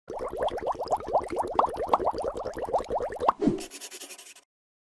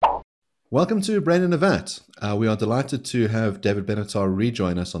Welcome to Brain in a Vat. We are delighted to have David Benatar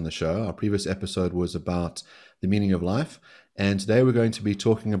rejoin us on the show. Our previous episode was about the meaning of life, and today we're going to be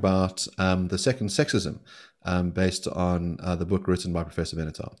talking about the second sexism based on the book written by Professor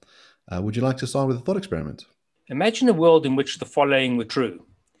Benatar. Would you like to start with a thought experiment? Imagine a world in which the following were true.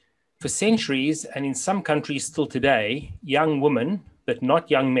 For centuries, and in some countries still today, young women, but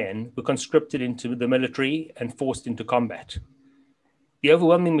not young men, were conscripted into the military and forced into combat. The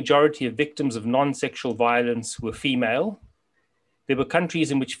overwhelming majority of victims of non-sexual violence were female. There were countries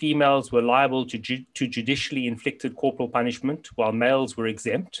in which females were liable to judicially inflicted corporal punishment, while males were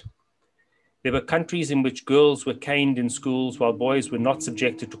exempt. There were countries in which girls were caned in schools, while boys were not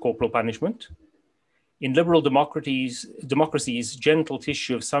subjected to corporal punishment. In liberal democracies, genital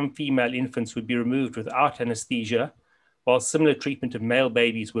tissue of some female infants would be removed without anesthesia, while similar treatment of male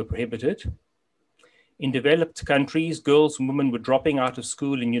babies were prohibited. In developed countries, girls and women were dropping out of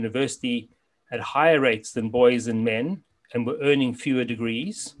school and university at higher rates than boys and men and were earning fewer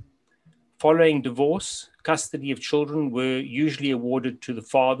degrees. Following divorce, custody of children were usually awarded to the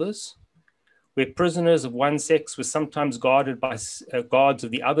fathers. Where prisoners of one sex were sometimes guarded by guards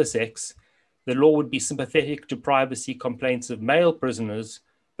of the other sex, the law would be sympathetic to privacy complaints of male prisoners,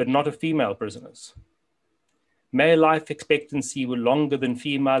 but not of female prisoners. Male life expectancy were longer than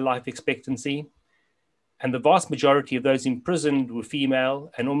female life expectancy, and the vast majority of those imprisoned were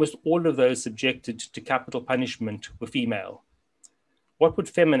female, and almost all of those subjected to capital punishment were female. What would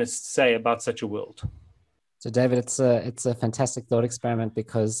feminists say about such a world? So, David, it's a fantastic thought experiment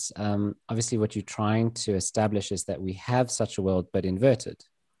because obviously what you're trying to establish is that we have such a world, but inverted.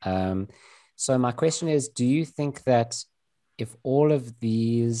 So my question is, do you think that if all of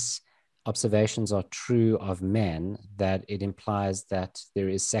these observations are true of men, that it implies that there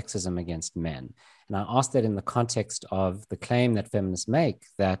is sexism against men? And I ask that in the context of the claim that feminists make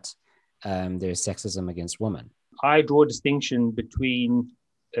that there is sexism against women. I draw a distinction between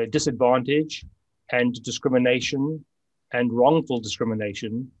disadvantage and discrimination and wrongful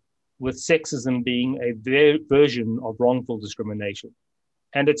discrimination, with sexism being a version of wrongful discrimination.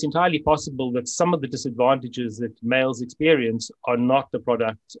 And it's entirely possible that some of the disadvantages that males experience are not the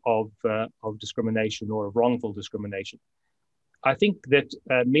product of discrimination or of wrongful discrimination. I think that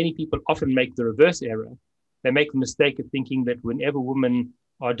many people often make the reverse error. They make the mistake of thinking that whenever women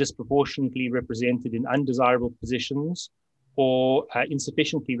are disproportionately represented in undesirable positions or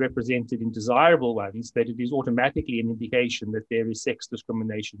insufficiently represented in desirable ones, that it is automatically an indication that there is sex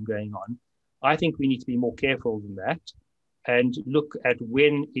discrimination going on. I think we need to be more careful than that and look at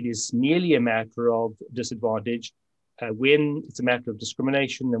when it is merely a matter of disadvantage, when it's a matter of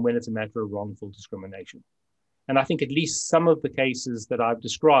discrimination, and when it's a matter of wrongful discrimination. And I think at least some of the cases that I've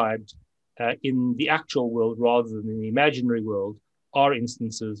described in the actual world rather than in the imaginary world are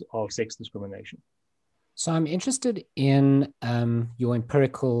instances of sex discrimination. So I'm interested in your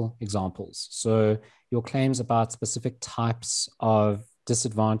empirical examples. So your claims about specific types of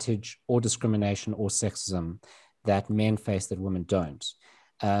disadvantage or discrimination or sexism that men face that women don't.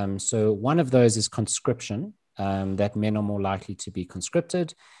 So one of those is conscription, that men are more likely to be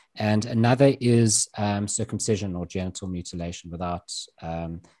conscripted. And another is circumcision or genital mutilation without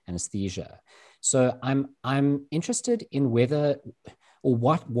anesthesia. So I'm interested in whether or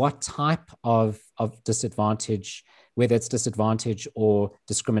what type of disadvantage, whether it's disadvantage or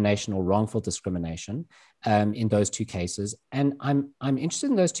discrimination or wrongful discrimination in those two cases. And I'm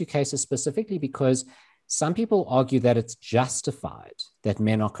interested in those two cases specifically because some people argue that it's justified that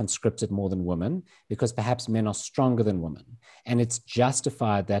men are conscripted more than women because perhaps men are stronger than women. And it's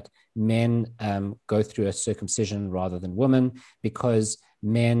justified that men go through a circumcision rather than women because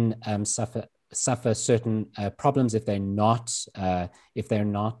men suffer certain problems if they're not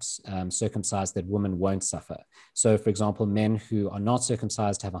circumcised that women won't suffer. So, for example, men who are not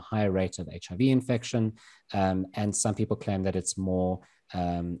circumcised have a higher rate of HIV infection, and some people claim that it's more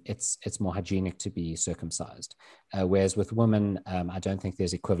hygienic to be circumcised, whereas with women, I don't think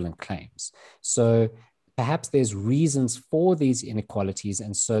there's equivalent claims. So perhaps there's reasons for these inequalities,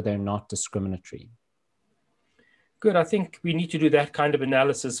 and so they're not discriminatory. Good. I think we need to do that kind of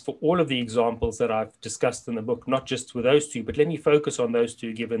analysis for all of the examples that I've discussed in the book, not just with those two, but let me focus on those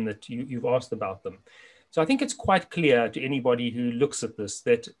two, given that you've asked about them. So I think it's quite clear to anybody who looks at this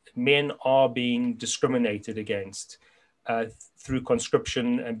that men are being discriminated against through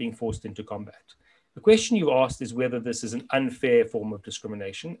conscription and being forced into combat. The question you asked is whether this is an unfair form of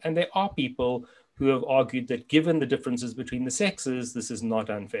discrimination. And there are people who have argued that given the differences between the sexes, this is not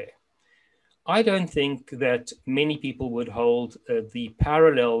unfair. I don't think that many people would hold the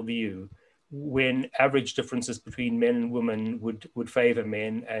parallel view when average differences between men and women would favor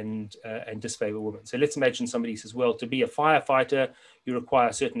men and disfavor women. So let's imagine somebody says, well, to be a firefighter, you require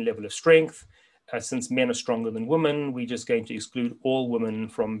a certain level of strength. Since men are stronger than women, we're just going to exclude all women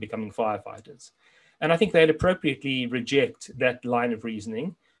from becoming firefighters. And I think they'd appropriately reject that line of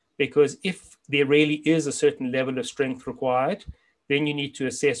reasoning, because if there really is a certain level of strength required, then you need to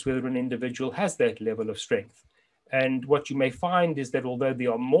assess whether an individual has that level of strength. And what you may find is that although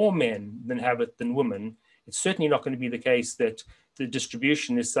there are more men than have it than women, it's certainly not going to be the case that the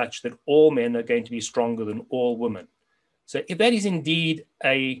distribution is such that all men are going to be stronger than all women. So if that is indeed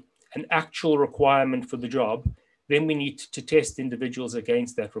an actual requirement for the job, then we need to test individuals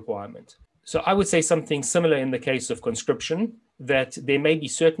against that requirement. So I would say something similar in the case of conscription, that there may be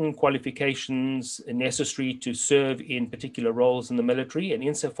certain qualifications necessary to serve in particular roles in the military. And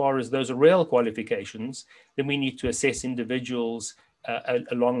insofar as those are real qualifications, then we need to assess individuals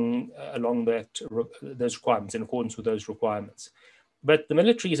along those requirements, in accordance with those requirements. But the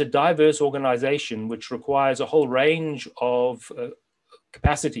military is a diverse organization which requires a whole range of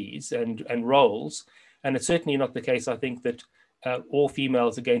capacities and roles. And it's certainly not the case, I think, that all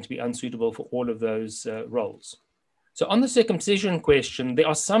females are going to be unsuitable for all of those roles. So on the circumcision question, there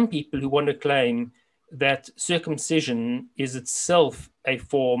are some people who want to claim that circumcision is itself a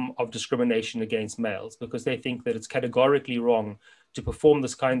form of discrimination against males, because they think that it's categorically wrong to perform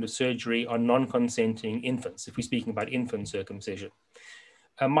this kind of surgery on non-consenting infants, if we're speaking about infant circumcision.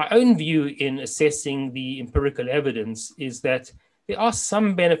 My own view in assessing the empirical evidence is that there are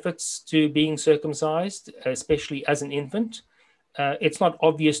some benefits to being circumcised, especially as an infant. It's not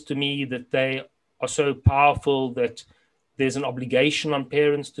obvious to me that they are so powerful that there's an obligation on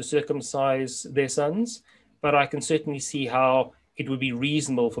parents to circumcise their sons, but I can certainly see how it would be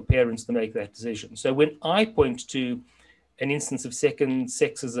reasonable for parents to make that decision. So when I point to an instance of second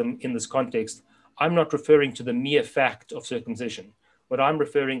sexism in this context, I'm not referring to the mere fact of circumcision. What I'm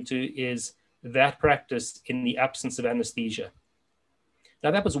referring to is that practice in the absence of anesthesia. Now,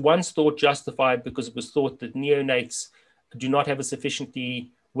 that was once thought justified because it was thought that neonates do not have a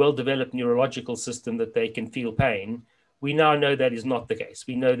sufficiently well-developed neurological system that they can feel pain. We now know that is not the case.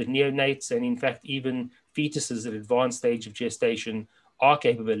 We know that neonates, and in fact, even fetuses at advanced stage of gestation, are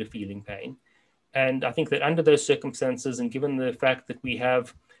capable of feeling pain. And I think that under those circumstances, and given the fact that we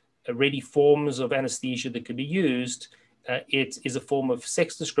have ready forms of anesthesia that could be used, it is a form of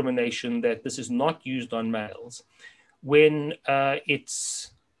sex discrimination that this is not used on males. When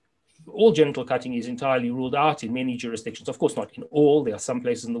all genital cutting is entirely ruled out in many jurisdictions. Of course, not in all. There are some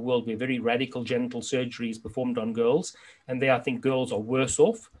places in the world where very radical genital surgery is performed on girls. And there, I think girls are worse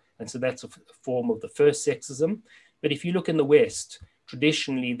off. And so that's a form of the first sexism. But if you look in the West,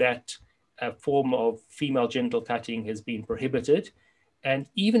 traditionally that form of female genital cutting has been prohibited. And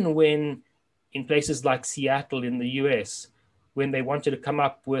even when in places like Seattle in the US, when they wanted to come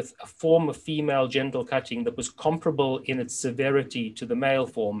up with a form of female genital cutting that was comparable in its severity to the male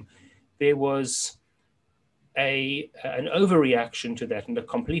form, there was an overreaction to that and a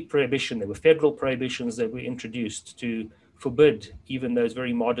complete prohibition. There were federal prohibitions that were introduced to forbid even those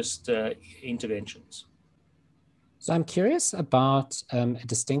very modest interventions. So I'm curious about a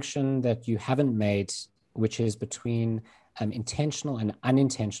distinction that you haven't made, which is between intentional and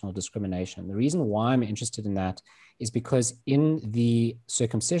unintentional discrimination. The reason why I'm interested in that is because in the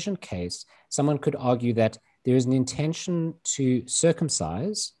circumcision case, someone could argue that there is an intention to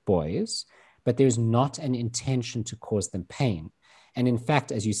circumcise boys, but there's not an intention to cause them pain. And in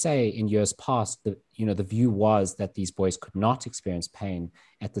fact, as you say, in years past, the view was that these boys could not experience pain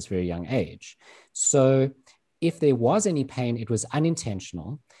at this very young age. So if there was any pain, it was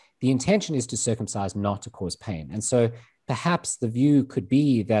unintentional. The intention is to circumcise, not to cause pain. And so perhaps the view could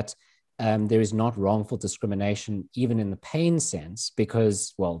be that there is not wrongful discrimination, even in the pain sense,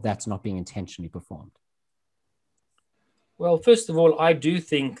 because, well, that's not being intentionally performed. Well, first of all, I do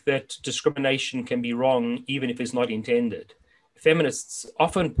think that discrimination can be wrong, even if it's not intended. Feminists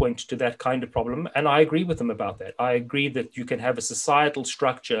often point to that kind of problem, and I agree with them about that. I agree that you can have a societal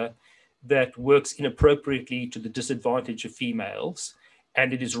structure that works inappropriately to the disadvantage of females,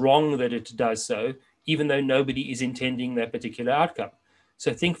 and it is wrong that it does so, even though nobody is intending that particular outcome.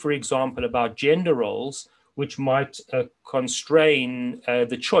 So think, for example, about gender roles, which might constrain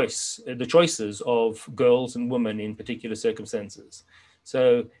the choices of girls and women in particular circumstances.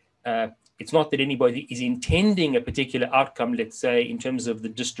 So it's not that anybody is intending a particular outcome, let's say, in terms of the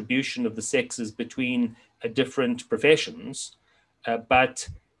distribution of the sexes between different professions, but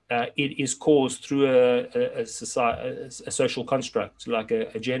it is caused through a social construct like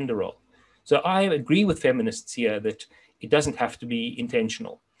a gender role. So I agree with feminists here that it doesn't have to be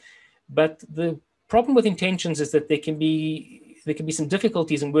intentional. But the problem with intentions is that there can be some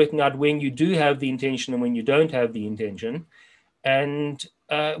difficulties in working out when you do have the intention and when you don't have the intention. And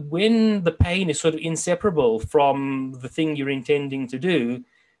when the pain is sort of inseparable from the thing you're intending to do,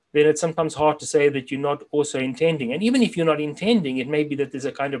 then it's sometimes hard to say that you're not also intending. And even if you're not intending, it may be that there's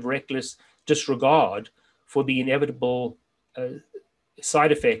a kind of reckless disregard for the inevitable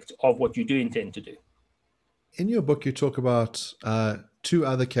side effect of what you do intend to do. In your book, you talk about two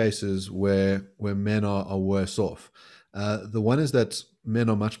other cases where men are worse off. The one is that men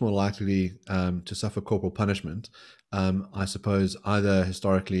are much more likely to suffer corporal punishment, I suppose, either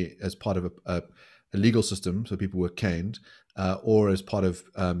historically as part of a legal system, so people were caned, or as part of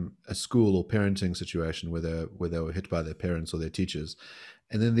a school or parenting situation where they were hit by their parents or their teachers.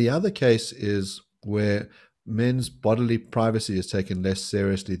 And then the other case is where men's bodily privacy is taken less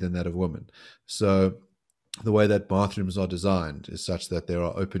seriously than that of women. So the way that bathrooms are designed is such that there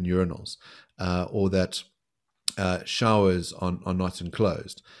are open urinals, or that showers are not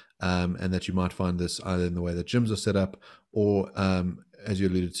enclosed, and that you might find this either in the way that gyms are set up or, as you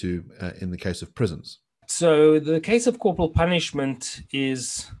alluded to, in the case of prisons. So the case of corporal punishment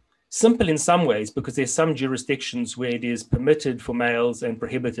is simple in some ways because there's some jurisdictions where it is permitted for males and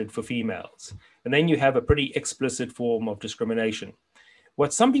prohibited for females. And then you have a pretty explicit form of discrimination.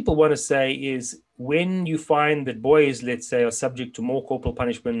 What some people want to say is when you find that boys, let's say, are subject to more corporal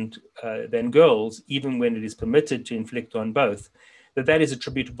punishment than girls, even when it is permitted to inflict on both, that is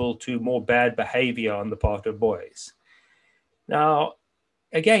attributable to more bad behavior on the part of boys. Now,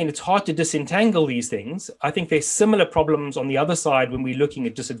 again, it's hard to disentangle these things. I think there's similar problems on the other side when we're looking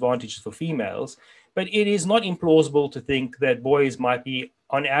at disadvantages for females, but it is not implausible to think that boys might be,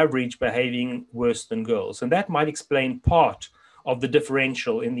 on average, behaving worse than girls. And that might explain part of the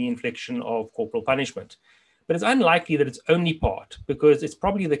differential in the infliction of corporal punishment. But it's unlikely that it's only part, because it's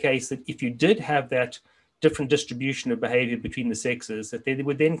probably the case that if you did have that different distribution of behavior between the sexes, that there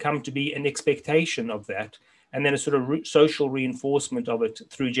would then come to be an expectation of that, and then a sort of social reinforcement of it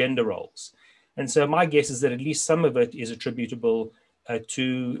through gender roles. And so my guess is that at least some of it is attributable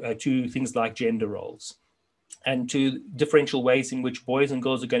to things like gender roles and to differential ways in which boys and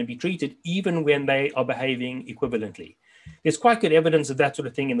girls are going to be treated, even when they are behaving equivalently. There's quite good evidence of that sort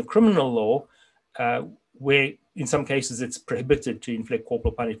of thing in the criminal law, where in some cases it's prohibited to inflict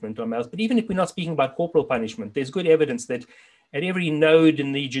corporal punishment on males. But even if we're not speaking about corporal punishment, there's good evidence that at every node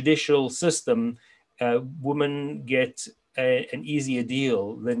in the judicial system, women get an easier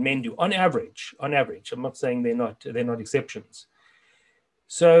deal than men do on average. On average, I'm not saying they're not exceptions.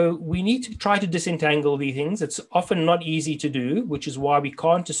 So we need to try to disentangle these things. It's often not easy to do, which is why we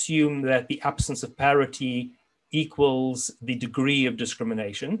can't assume that the absence of parity equals the degree of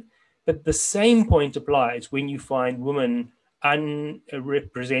discrimination. But the same point applies when you find women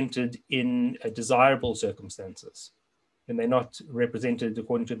unrepresented in desirable circumstances, and they're not represented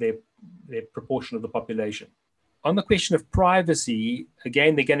according to their proportion of the population. On the question of privacy,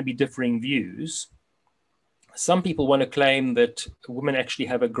 again, there are going to be differing views. Some people want to claim that women actually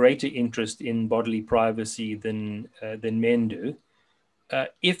have a greater interest in bodily privacy than men do.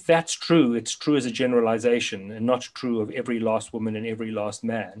 If that's true, it's true as a generalization and not true of every last woman and every last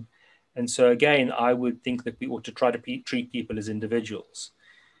man. And so again, I would think that we ought to try to treat people as individuals.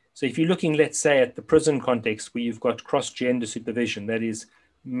 So if you're looking, let's say, at the prison context where you've got cross-gender supervision, that is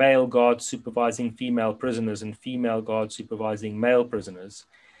male guards supervising female prisoners and female guards supervising male prisoners,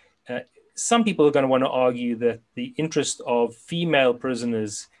 some people are going to want to argue that the interest of female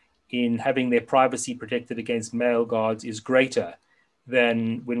prisoners in having their privacy protected against male guards is greater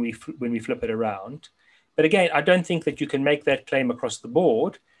than when we flip it around. But again, I don't think that you can make that claim across the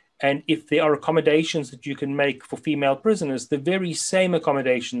board. And if there are accommodations that you can make for female prisoners, the very same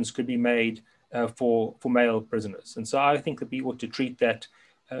accommodations could be made for male prisoners. And so I think that we ought to treat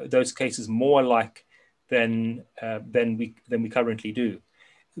those cases more alike than we currently do.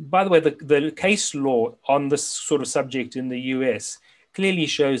 By the way, the case law on this sort of subject in the US clearly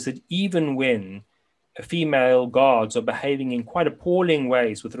shows that even when female guards are behaving in quite appalling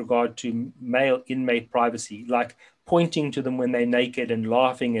ways with regard to male inmate privacy, like pointing to them when they're naked and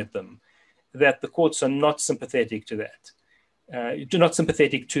laughing at them, that the courts are not sympathetic to that. Not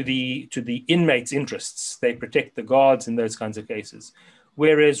sympathetic to the inmates' interests. They protect the guards in those kinds of cases.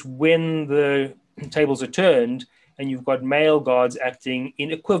 Whereas when the tables are turned and you've got male guards acting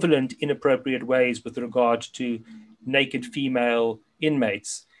in equivalent inappropriate ways with regard to naked female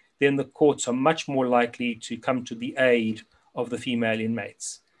inmates, then the courts are much more likely to come to the aid of the female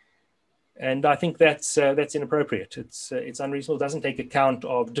inmates. And I think that's inappropriate. It's unreasonable. It doesn't take account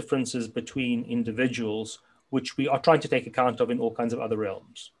of differences between individuals, which we are trying to take account of in all kinds of other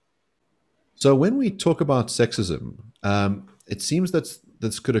realms. So when we talk about sexism, it seems that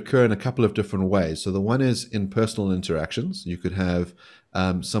this could occur in a couple of different ways. So the one is in personal interactions. You could have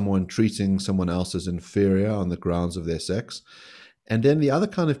someone treating someone else as inferior on the grounds of their sex. And then the other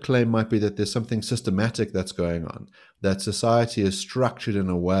kind of claim might be that there's something systematic that's going on, that society is structured in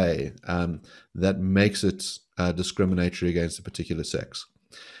a way that makes it discriminatory against a particular sex.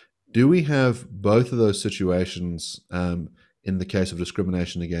 Do we have both of those situations in the case of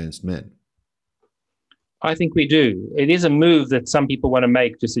discrimination against men? I think we do. It is a move that some people want to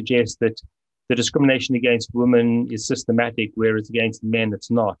make to suggest that the discrimination against women is systematic, whereas against men it's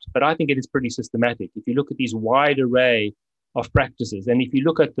not. But I think it is pretty systematic. If you look at these wide array of practices, and if you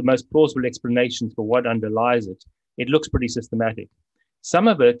look at the most plausible explanations for what underlies it, it looks pretty systematic. Some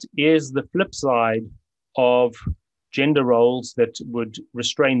of it is the flip side of gender roles that would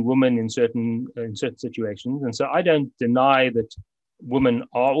restrain women in certain situations. And so I don't deny that women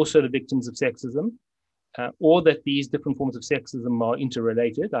are also the victims of sexism. Or that these different forms of sexism are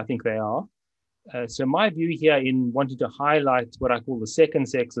interrelated. I think they are. So my view here in wanting to highlight what I call the second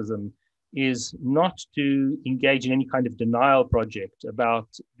sexism is not to engage in any kind of denial project about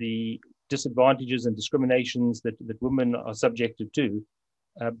the disadvantages and discriminations that women are subjected to,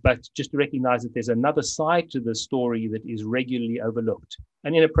 but just to recognize that there's another side to the story that is regularly overlooked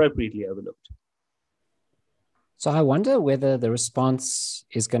and inappropriately overlooked. So I wonder whether the response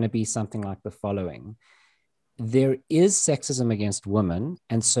is going to be something like the following. There is sexism against women,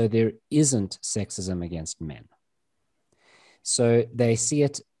 and so there isn't sexism against men. So they see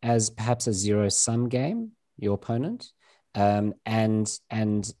it as perhaps a zero-sum game, your opponent, and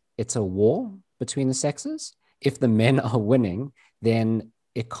it's a war between the sexes. If the men are winning, then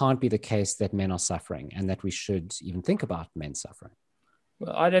it can't be the case that men are suffering and that we should even think about men suffering.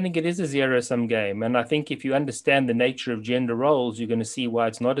 Well, I don't think it is a zero-sum game. And I think if you understand the nature of gender roles, you're going to see why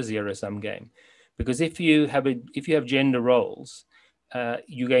it's not a zero-sum game. Because if you have gender roles,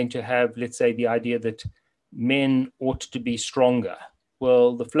 you're going to have, let's say, the idea that men ought to be stronger.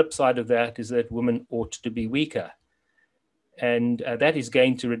 Well, the flip side of that is that women ought to be weaker. And that is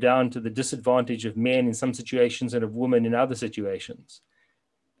going to redound to the disadvantage of men in some situations and of women in other situations.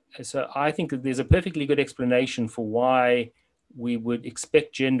 So I think that there's a perfectly good explanation for why we would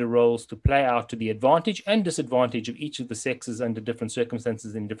expect gender roles to play out to the advantage and disadvantage of each of the sexes under different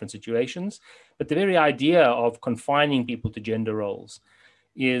circumstances in different situations. But the very idea of confining people to gender roles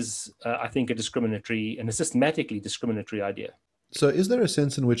is, I think, a discriminatory and a systematically discriminatory idea. So is there a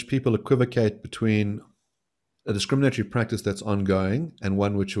sense in which people equivocate between a discriminatory practice that's ongoing and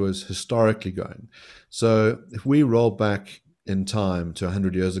one which was historically going? So if we roll back in time to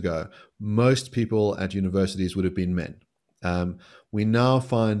 100 years ago, most people at universities would have been men. We now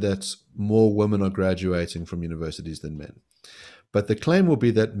find that more women are graduating from universities than men. But the claim will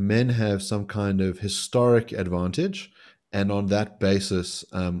be that men have some kind of historic advantage, and on that basis,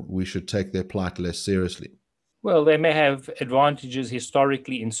 we should take their plight less seriously. Well, they may have advantages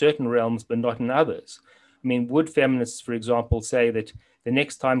historically in certain realms, but not in others. I mean, would feminists, for example, say that the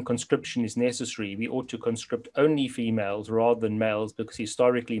next time conscription is necessary, we ought to conscript only females rather than males because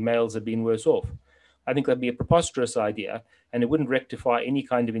historically males have been worse off? I think that'd be a preposterous idea, and it wouldn't rectify any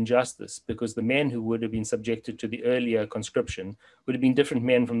kind of injustice because the men who would have been subjected to the earlier conscription would have been different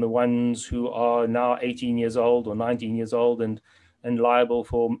men from the ones who are now 18 years old or 19 years old and liable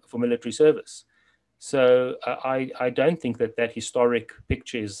for military service. So I don't think that historic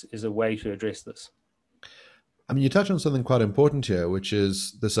picture is a way to address this. I mean, you touch on something quite important here, which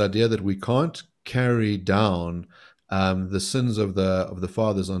is this idea that we can't carry down the sins of the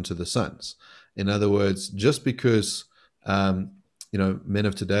fathers onto the sons. In other words, just because men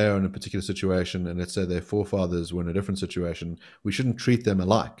of today are in a particular situation, and let's say their forefathers were in a different situation, we shouldn't treat them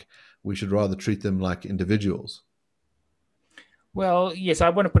alike. We should rather treat them like individuals. Well, yes, I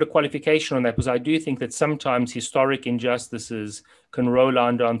want to put a qualification on that because I do think that sometimes historic injustices can roll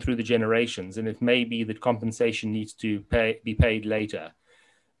on down through the generations, and it may be that compensation needs to be paid later.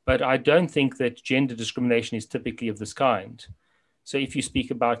 But I don't think that gender discrimination is typically of this kind. So if you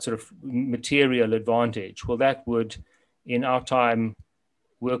speak about sort of material advantage, well, that would, in our time,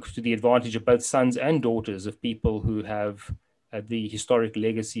 work to the advantage of both sons and daughters of people who have the historic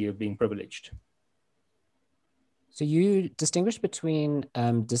legacy of being privileged. So you distinguish between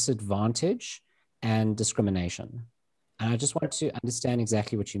disadvantage and discrimination. And I just want to understand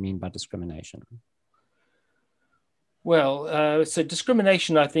exactly what you mean by discrimination. Well, so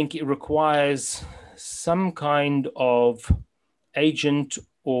discrimination, I think it requires some kind of agent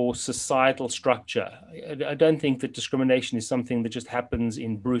or societal structure. I don't think that discrimination is something that just happens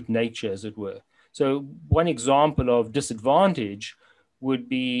in brute nature, as it were. So one example of disadvantage would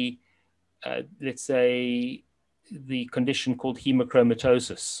be let's say, the condition called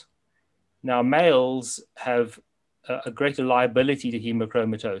hemochromatosis. Now, males have a greater liability to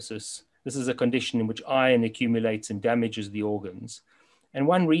hemochromatosis. This is a condition in which iron accumulates and damages the organs. And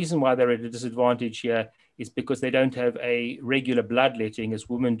one reason why they're at a disadvantage here is because they don't have a regular bloodletting as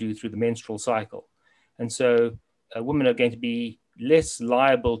women do through the menstrual cycle. And so women are going to be less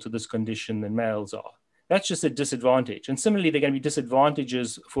liable to this condition than males are. That's just a disadvantage. And similarly, there are going to be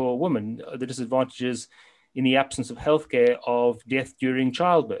disadvantages for women, the disadvantages in the absence of healthcare of death during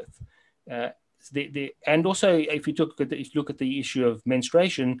childbirth. And also, if you look at the issue of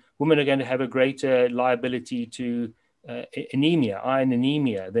menstruation, women are going to have a greater liability to anemia, iron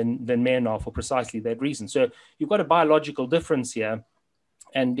anemia, than men are for precisely that reason. So you've got a biological difference here,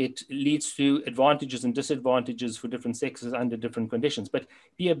 and it leads to advantages and disadvantages for different sexes under different conditions. But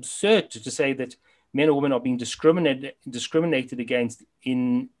it'd be absurd to say that men or women are being discriminated against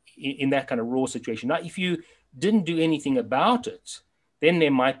in that kind of raw situation. Now, if you didn't do anything about it, then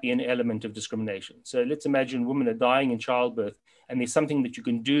there might be an element of discrimination. So let's imagine women are dying in childbirth and there's something that you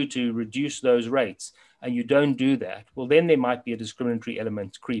can do to reduce those rates, and you don't do that. Well, then there might be a discriminatory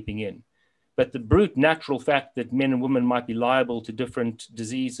element creeping in. But the brute natural fact that men and women might be liable to different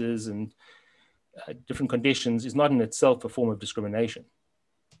diseases and different conditions is not in itself a form of discrimination.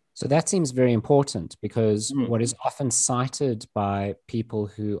 So that seems very important, because what is often cited by people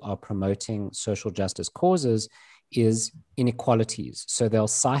who are promoting social justice causes is inequalities. So they'll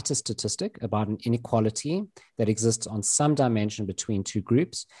cite a statistic about an inequality that exists on some dimension between two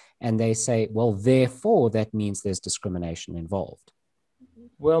groups, and they say, well, therefore, that means there's discrimination involved.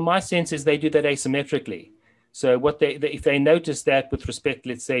 Well, my sense is they do that asymmetrically. So if they notice that with respect,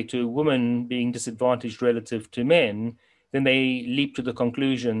 let's say, to women being disadvantaged relative to men, then they leap to the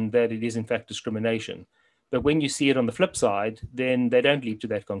conclusion that it is in fact discrimination. But when you see it on the flip side, then they don't leap to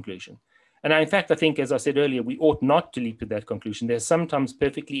that conclusion. And in fact, I think, as I said earlier, we ought not to leap to that conclusion. There's sometimes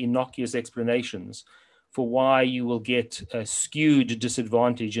perfectly innocuous explanations for why you will get a skewed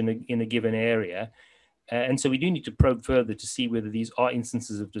disadvantage in a given area. And so we do need to probe further to see whether these are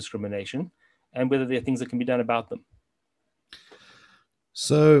instances of discrimination and whether there are things that can be done about them.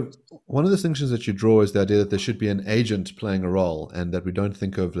 So one of the distinctions that you draw is the idea that there should be an agent playing a role, and that we don't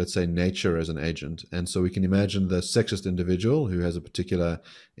think of, let's say, nature as an agent. And so we can imagine the sexist individual who has a particular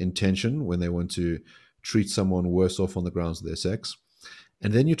intention when they want to treat someone worse off on the grounds of their sex.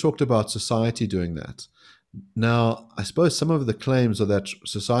 And then you talked about society doing that. Now, I suppose some of the claims are that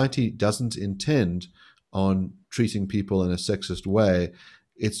society doesn't intend on treating people in a sexist way.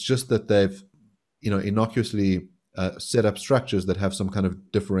 It's just that they've, innocuously set up structures that have some kind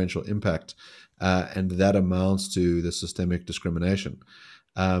of differential impact, and that amounts to the systemic discrimination.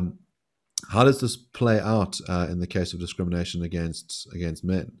 How does this play out in the case of discrimination against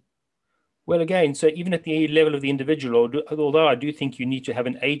men? Well, again, so even at the level of the individual, although I do think you need to have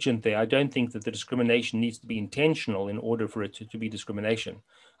an agent there, I don't think that the discrimination needs to be intentional in order for it to be discrimination.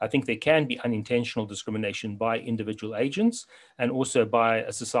 I think there can be unintentional discrimination by individual agents and also by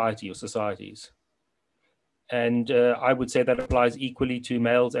a society or societies. And I would say that applies equally to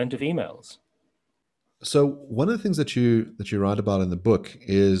males and to females. So one of the things that you write about in the book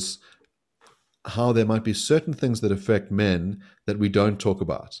is how there might be certain things that affect men that we don't talk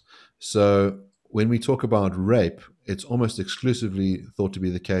about. So when we talk about rape, it's almost exclusively thought to be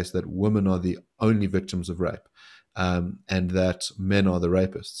the case that women are the only victims of rape, and that men are the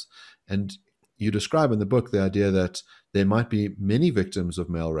rapists. And you describe in the book the idea that there might be many victims of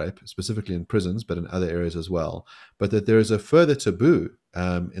male rape, specifically in prisons, but in other areas as well, but that there is a further taboo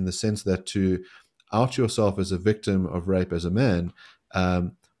in the sense that to out yourself as a victim of rape as a man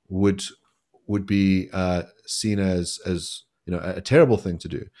would be seen as a terrible thing to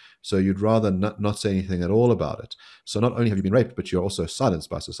do. So you'd rather not say anything at all about it. So not only have you been raped, but you're also silenced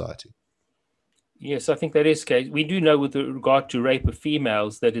by society. Yes, I think that is the case. We do know with regard to rape of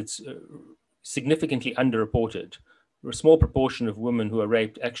females that it's significantly underreported. A small proportion of women who are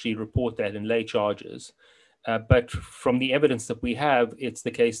raped actually report that and lay charges. But from the evidence that we have, it's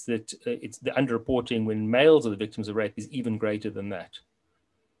the case that it's the underreporting when males are the victims of rape is even greater than that.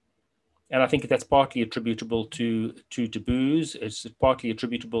 And I think that's partly attributable to taboos. It's partly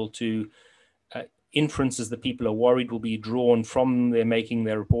attributable to inferences that people are worried will be drawn from their making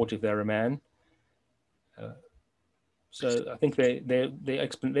their report if they're a man. So I think they're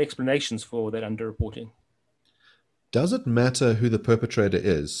explanations for that underreporting. Does it matter who the perpetrator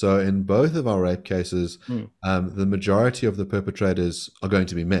is? So in both of our rape cases, the majority of the perpetrators are going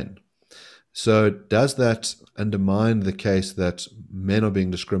to be men. So does that undermine the case that men are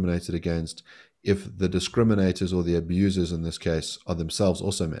being discriminated against if the discriminators or the abusers in this case are themselves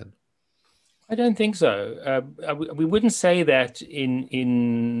also men? I don't think so. We wouldn't say that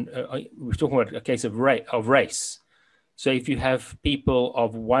we're talking about a case of race. So if you have people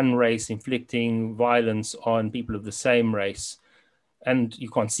of one race inflicting violence on people of the same race, and you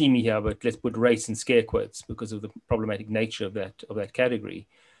can't see me here, but let's put race in scare quotes because of the problematic nature of that category.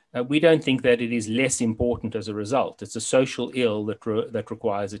 We don't think that it is less important as a result. It's a social ill that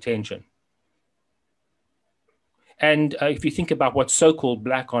requires attention. And if you think about what so-called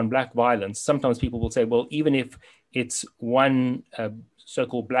black on black violence, sometimes people will say, well, even if it's one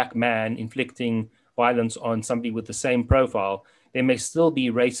so-called black man inflicting violence on somebody with the same profile, there may still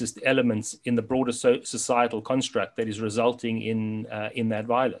be racist elements in the broader societal construct that is resulting in that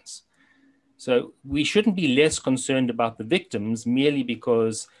violence. So we shouldn't be less concerned about the victims merely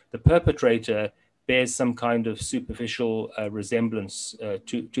because the perpetrator bears some kind of superficial resemblance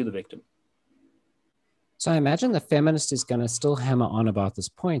to the victim. So I imagine the feminist is going to still hammer on about this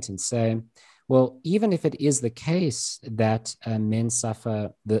point and say, well, even if it is the case that men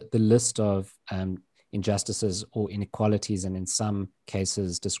suffer the list of injustices or inequalities, and in some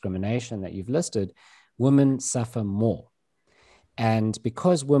cases discrimination that you've listed, women suffer more. And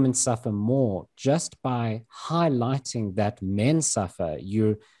because women suffer more, just by highlighting that men suffer,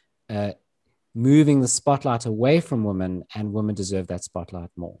 you're moving the spotlight away from women, and women deserve that spotlight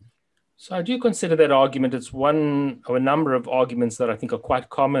more. So I do consider that argument. It's one of a number of arguments that I think are quite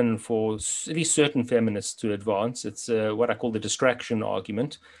common for at least certain feminists to advance. It's what I call the distraction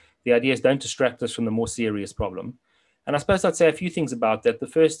argument. The idea is don't distract us from the more serious problem. And I suppose I'd say a few things about that. The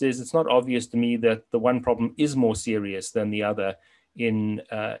first is it's not obvious to me that the one problem is more serious than the other in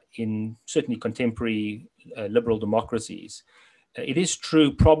certainly contemporary liberal democracies. It is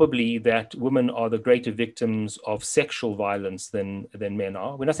true probably that women are the greater victims of sexual violence than men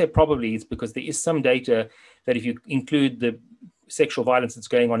are. When I say probably, it's because there is some data that if you include the sexual violence that's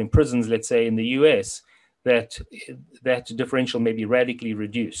going on in prisons, let's say in the US, that differential may be radically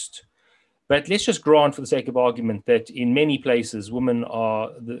reduced. But let's just grant for the sake of argument that in many places, women are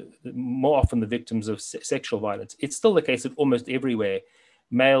more often the victims of sexual violence. It's still the case that almost everywhere,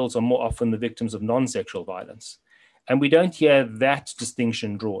 males are more often the victims of non-sexual violence. And we don't hear that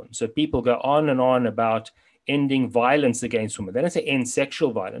distinction drawn. So people go on and on about ending violence against women. They don't say end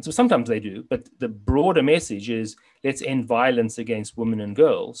sexual violence. Well, sometimes they do, but the broader message is let's end violence against women and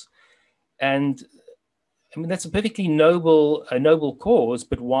girls. And I mean, that's a perfectly noble cause,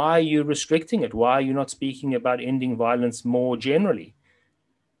 but why are you restricting it? Why are you not speaking about ending violence more generally?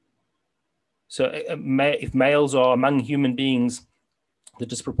 So if males are among human beings the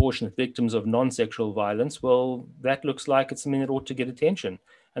disproportionate victims of non-sexual violence, well, that looks like it's something that ought to get attention.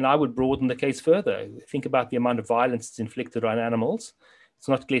 And I would broaden the case further. Think about the amount of violence that's inflicted on animals. It's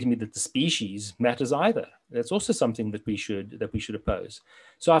not clear to me that the species matters either. That's also something that we should oppose.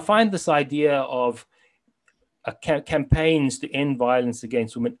 So I find this idea of campaigns to end violence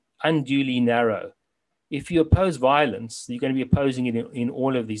against women unduly narrow. If you oppose violence, you're going to be opposing it in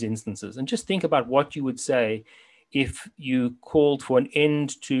all of these instances. And just think about what you would say if you called for an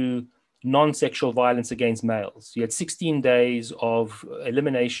end to non-sexual violence against males. You had 16 days of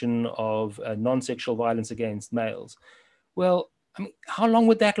elimination of non-sexual violence against males. Well, I mean, how long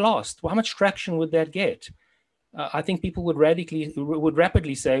would that last? How much traction would that get? I think people would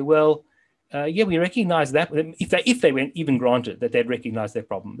rapidly say, well, yeah, we recognize that. If they went even granted that they'd recognize their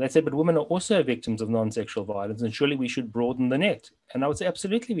problem, they'd say, but women are also victims of non-sexual violence, and surely we should broaden the net. And I would say,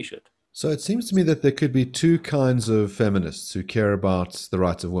 absolutely, we should. So it seems to me that there could be two kinds of feminists who care about the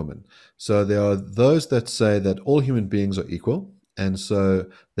rights of women. So there are those that say that all human beings are equal, and so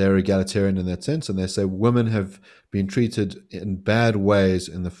they're egalitarian in that sense, and they say women have been treated in bad ways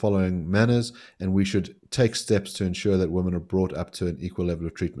in the following manners, and we should take steps to ensure that women are brought up to an equal level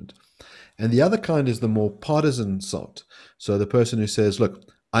of treatment. And the other kind is the more partisan sort. So the person who says, look,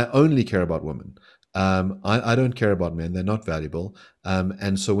 I only care about women. I don't care about men. They're not valuable.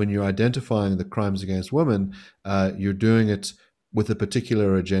 And so when you're identifying the crimes against women, you're doing it with a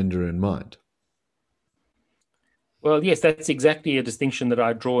particular agenda in mind. Well, yes, that's exactly a distinction that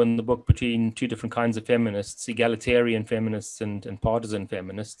I draw in the book between two different kinds of feminists, egalitarian feminists and partisan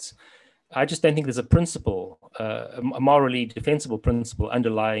feminists. I just don't think there's a principle, a morally defensible principle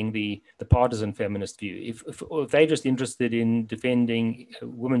underlying the partisan feminist view. If they're just interested in defending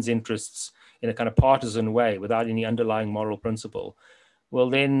women's interests in a kind of partisan way without any underlying moral principle, well,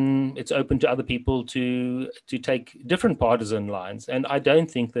 then it's open to other people to take different partisan lines. And I don't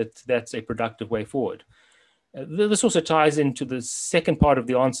think that that's a productive way forward. This also ties into the second part of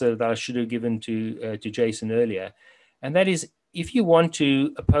the answer that I should have given to Jason earlier. And that is, if you want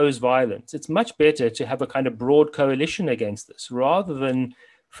to oppose violence, it's much better to have a kind of broad coalition against this rather than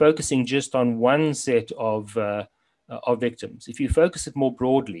focusing just on one set of victims. If you focus it more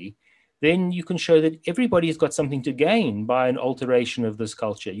broadly, then you can show that everybody's got something to gain by an alteration of this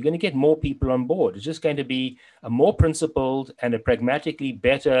culture. You're going to get more people on board. It's just going to be a more principled and a pragmatically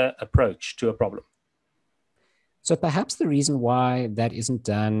better approach to a problem. So perhaps the reason why that isn't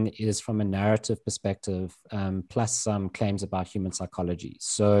done is from a narrative perspective, plus some claims about human psychology.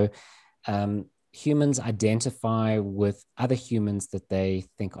 So humans identify with other humans that they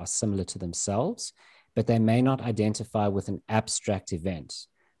think are similar to themselves, but they may not identify with an abstract event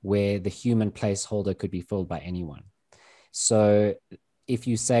where the human placeholder could be filled by anyone. So if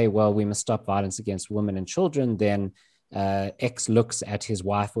you say, well, we must stop violence against women and children, then X looks at his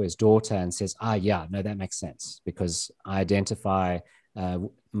wife or his daughter and says, yeah, no, that makes sense because I identify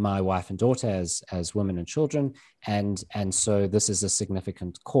my wife and daughter as women and children. And so this is a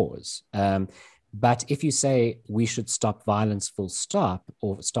significant cause. But if you say we should stop violence full stop,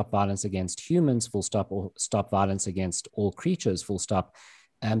 or stop violence against humans full stop, or stop violence against all creatures full stop,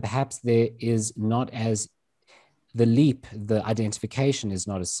 perhaps there is not as the identification is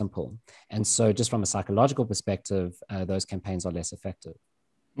not as simple. And so just from a psychological perspective, those campaigns are less effective.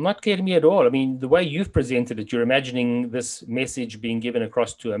 Not clear to me at all. I mean, the way you've presented it, you're imagining this message being given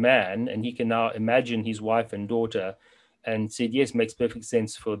across to a man, and he can now imagine his wife and daughter and said, yes, makes perfect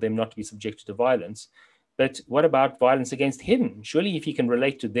sense for them not to be subjected to violence. But what about violence against him? Surely if he can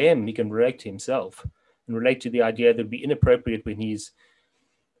relate to them, he can relate to himself and relate to the idea that it would be inappropriate when he's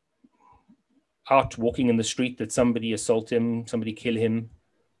out walking in the street that somebody assault him, somebody kill him.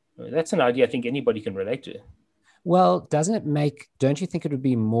 That's an idea I think anybody can relate to. Well, don't you think it would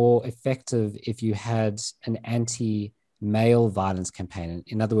be more effective if you had an anti-male violence campaign?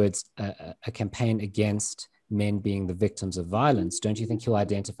 In other words, a campaign against men being the victims of violence. Don't you think he'll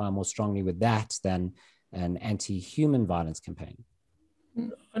identify more strongly with that than an anti-human violence campaign?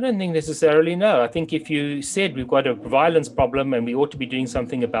 I don't think necessarily, no. I think if you said we've got a violence problem and we ought to be doing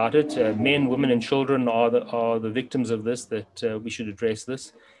something about it, men, women, and children are the victims of this, that we should address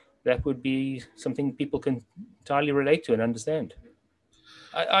this, that would be something people can entirely relate to and understand.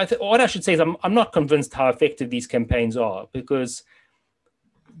 What I should say is I'm not convinced how effective these campaigns are, because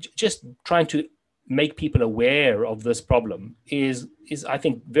just trying to make people aware of this problem is I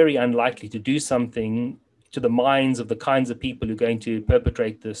think, very unlikely to do something to the minds of the kinds of people who are going to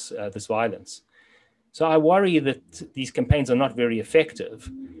perpetrate this violence. So I worry that these campaigns are not very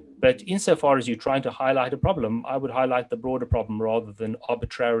effective. But insofar as you're trying to highlight a problem, I would highlight the broader problem rather than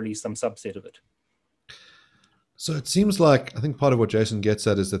arbitrarily some subset of it. So it seems like, I think part of what Jason gets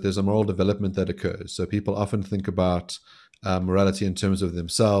at is that there's a moral development that occurs. So people often think about morality in terms of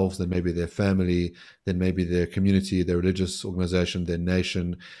themselves, then maybe their family, then maybe their community, their religious organization, their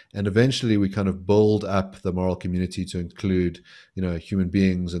nation. And eventually we kind of build up the moral community to include, human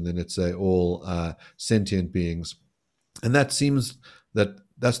beings, and then it's all sentient beings. And that seems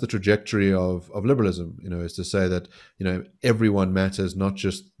that's the trajectory of liberalism, is to say that, everyone matters, not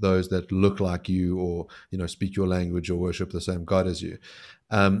just those that look like you or, speak your language or worship the same God as you.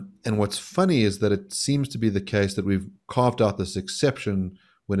 And what's funny is that it seems to be the case that we've carved out this exception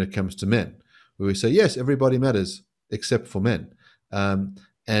when it comes to men, where we say, yes, everybody matters except for men.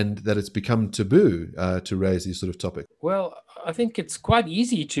 And that it's become taboo to raise these sort of topics. Well, I think it's quite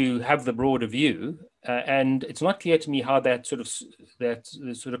easy to have the broader view, and it's not clear to me how that sort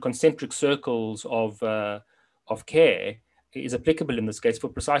of concentric circles of care is applicable in this case, for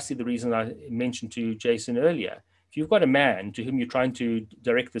precisely the reason I mentioned to Jason earlier. If you've got a man to whom you're trying to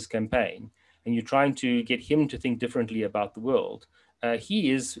direct this campaign, and you're trying to get him to think differently about the world,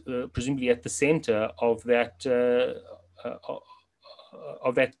 he is presumably at the center of that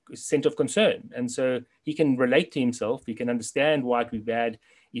center of concern. And so he can relate to himself, he can understand why it would be bad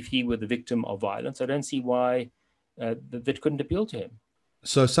if he were the victim of violence. I don't see why that couldn't appeal to him.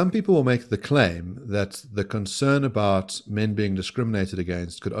 So some people will make the claim that the concern about men being discriminated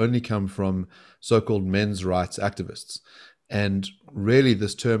against could only come from so-called men's rights activists. And really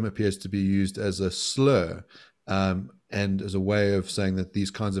this term appears to be used as a slur and as a way of saying that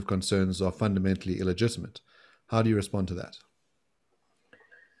these kinds of concerns are fundamentally illegitimate. How do you respond to that?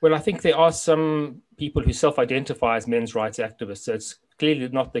 Well, I think there are some people who self-identify as men's rights activists. So it's clearly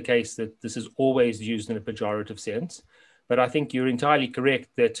not the case that this is always used in a pejorative sense. But I think you're entirely correct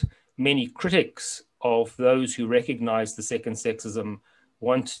that many critics of those who recognize the second sexism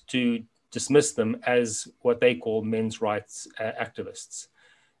want to dismiss them as what they call men's rights activists.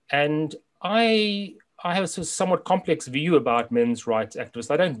 And I have a somewhat complex view about men's rights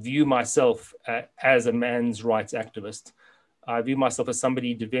activists. I don't view myself as a men's rights activist. I view myself as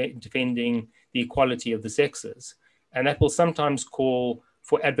somebody defending the equality of the sexes. And that will sometimes call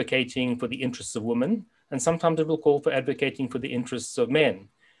for advocating for the interests of women, and sometimes it will call for advocating for the interests of men.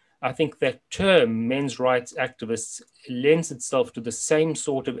 I think that term, men's rights activists, lends itself to the same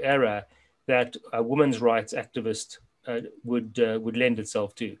sort of error that a women's rights activist would lend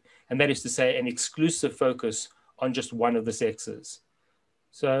itself to. And that is to say, an exclusive focus on just one of the sexes.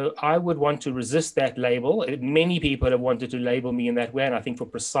 So I would want to resist that label. Many people have wanted to label me in that way, and I think for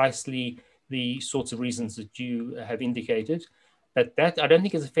precisely the sorts of reasons that you have indicated. But that I don't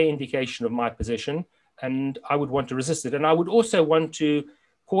think is a fair indication of my position, and I would want to resist it. And I would also want to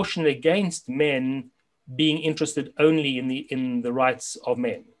caution against men being interested only in the rights of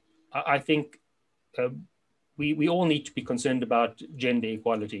men. I think we all need to be concerned about gender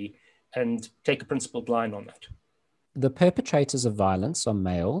equality and take a principled line on that. The perpetrators of violence are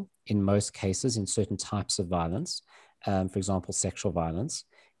male in most cases, in certain types of violence, for example, sexual violence.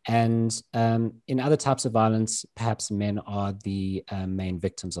 And in other types of violence, perhaps men are the main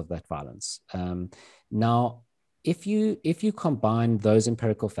victims of that violence. Now, if you combine those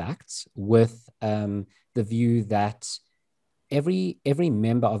empirical facts with the view that every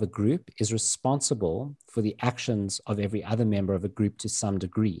member of a group is responsible for the actions of every other member of a group to some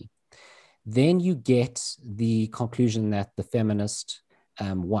degree, then you get the conclusion that the feminist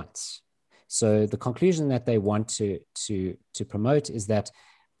wants. So the conclusion that they want to promote is that,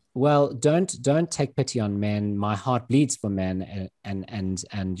 well, don't take pity on men. My heart bleeds for men, and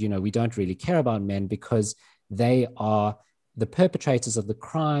we don't really care about men because they are the perpetrators of the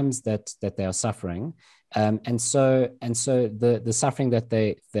crimes that they are suffering, and so the suffering that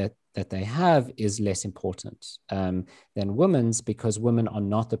they have is less important than women's, because women are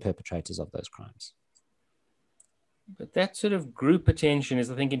not the perpetrators of those crimes. But that sort of group attention is,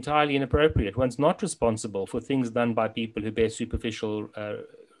 I think, entirely inappropriate. One's not responsible for things done by people who bear superficial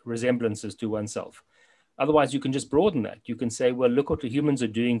resemblances to oneself. Otherwise, you can just broaden that. You can say, well, look what the humans are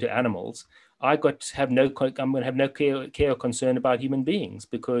doing to animals. I'm going to have no care or concern about human beings,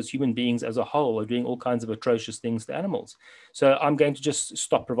 because human beings as a whole are doing all kinds of atrocious things to animals. So I'm going to just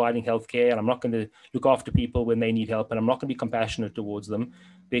stop providing healthcare, and I'm not going to look after people when they need help, and I'm not going to be compassionate towards them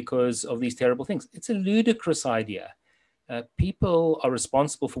because of these terrible things. It's a ludicrous idea. People are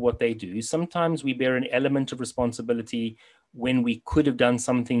responsible for what they do. Sometimes we bear an element of responsibility when we could have done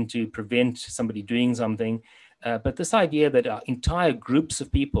something to prevent somebody doing something. But this idea that entire groups of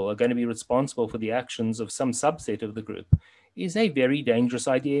people are going to be responsible for the actions of some subset of the group is a very dangerous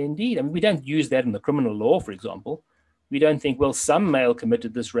idea indeed. I mean, we don't use that in the criminal law, for example. We don't think, well, some male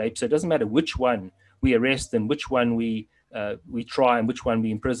committed this rape, so it doesn't matter which one we arrest and which one we try and which one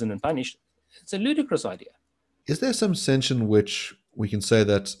we imprison and punish. It's a ludicrous idea. Is there some sense in which we can say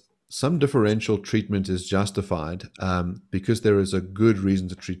that some differential treatment is justified because there is a good reason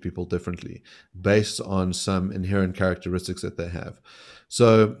to treat people differently based on some inherent characteristics that they have?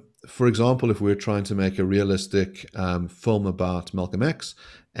 So, for example, if we're trying to make a realistic film about Malcolm X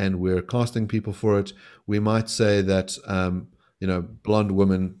and we're casting people for it, we might say that blonde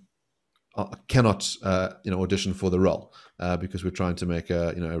women cannot audition for the role because we're trying to make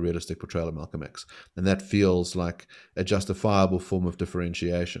a realistic portrayal of Malcolm X, and that feels like a justifiable form of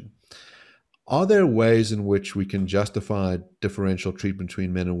differentiation. Are there ways in which we can justify differential treatment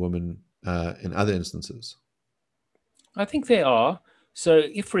between men and women in other instances? I think there are. So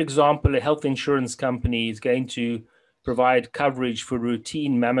if, for example, a health insurance company is going to provide coverage for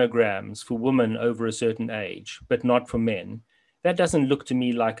routine mammograms for women over a certain age, but not for men, that doesn't look to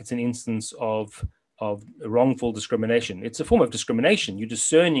me like it's an instance of wrongful discrimination. It's a form of discrimination. You're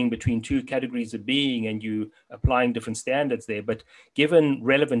discerning between two categories of being and you applying different standards there. But given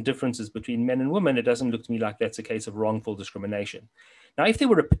relevant differences between men and women, it doesn't look to me like that's a case of wrongful discrimination. Now, if there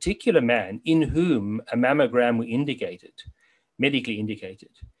were a particular man in whom a mammogram were indicated, medically indicated,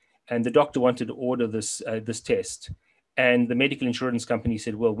 and the doctor wanted to order this test, and the medical insurance company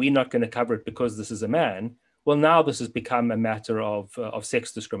said, well, we're not going to cover it because this is a man, well, now this has become a matter of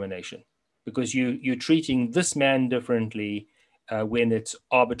sex discrimination, because you're treating this man differently when it's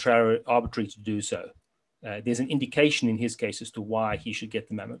arbitrary to do so. There's an indication in his case as to why he should get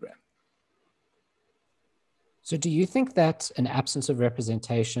the mammogram. So do you think that an absence of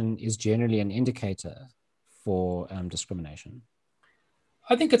representation is generally an indicator for discrimination?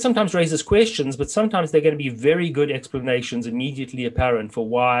 I think it sometimes raises questions, but sometimes they're going to be very good explanations immediately apparent for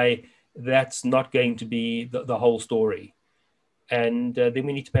why that's not going to be the whole story. And then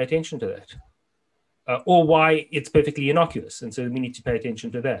we need to pay attention to that. Or why it's perfectly innocuous. And so we need to pay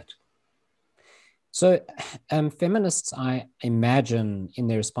attention to that. So feminists, I imagine, in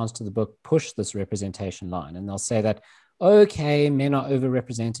their response to the book, push this representation line. And they'll say that, okay, men are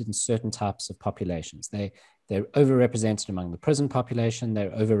overrepresented in certain types of populations. They They're overrepresented among the prison population.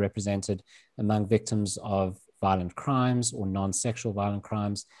 They're overrepresented among victims of violent crimes or non-sexual violent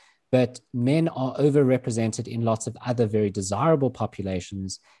crimes. But men are overrepresented in lots of other very desirable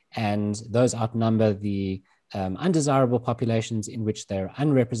populations, and those outnumber the undesirable populations in which they're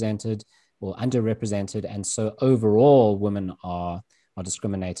unrepresented or underrepresented. And so overall, women are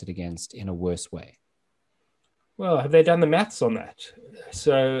discriminated against in a worse way. Well, have they done the maths on that?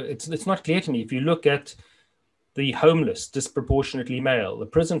 So it's not clear to me. If you look at the homeless, disproportionately male, the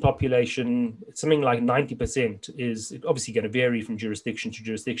prison population, something like 90% is obviously going to vary from jurisdiction to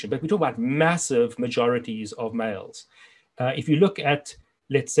jurisdiction, but we talk about massive majorities of males. If you look at,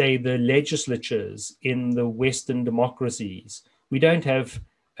 let's say, the legislatures in the Western democracies, we don't have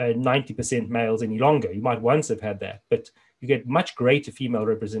 90% males any longer. You might once have had that, but you get much greater female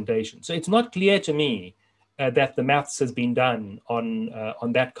representation. So it's not clear to me that the maths has been done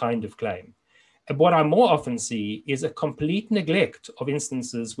on that kind of claim. And what I more often see is a complete neglect of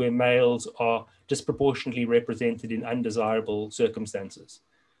instances where males are disproportionately represented in undesirable circumstances.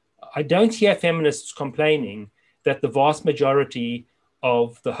 I don't hear feminists complaining that the vast majority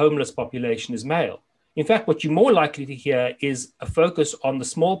of the homeless population is male. In fact, what you're more likely to hear is a focus on the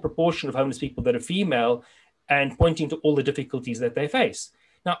small proportion of homeless people that are female and pointing to all the difficulties that they face.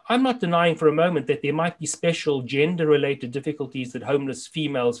 Now, I'm not denying for a moment that there might be special gender-related difficulties that homeless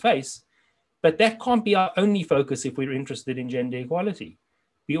females face, but that can't be our only focus if we're interested in gender equality.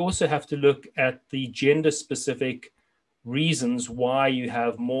 We also have to look at the gender-specific reasons why you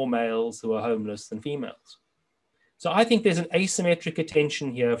have more males who are homeless than females. So I think there's an asymmetric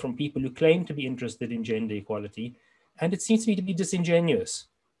attention here from people who claim to be interested in gender equality, and it seems to me to be disingenuous.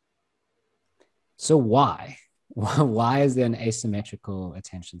 So why? Why is there an asymmetrical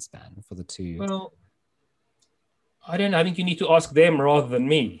attention span for the two? Well, I don't know. I think you need to ask them rather than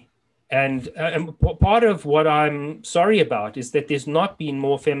me. And part of what I'm sorry about is that there's not been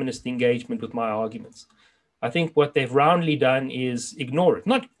more feminist engagement with my arguments. I think what they've roundly done is ignore it.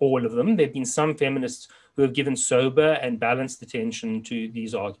 Not all of them. There have been some feminists who have given sober and balanced attention to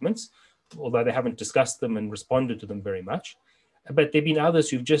these arguments, although they haven't discussed them and responded to them very much. But there have been others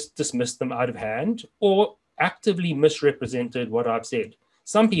who've just dismissed them out of hand or actively misrepresented what I've said.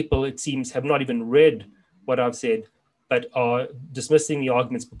 Some people, it seems, have not even read what I've said, but are dismissing the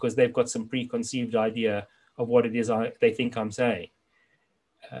arguments because they've got some preconceived idea of what it is they think I'm saying.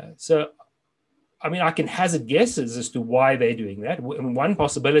 So, I mean, I can hazard guesses as to why they're doing that. One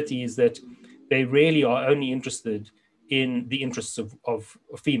possibility is that they really are only interested in the interests of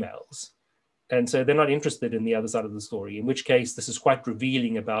females. And so they're not interested in the other side of the story, in which case this is quite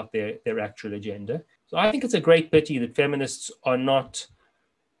revealing about their actual agenda. So I think it's a great pity that feminists are not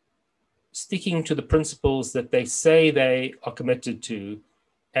sticking to the principles that they say they are committed to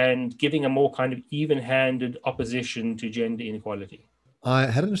and giving a more kind of even-handed opposition to gender inequality. I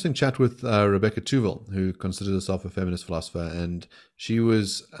had an interesting chat with Rebecca Tuville, who considers herself a feminist philosopher, and she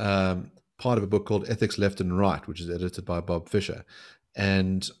was part of a book called Ethics Left and Right, which is edited by Bob Fisher,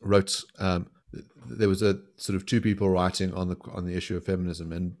 and wrote. There was a sort of two people writing on the issue of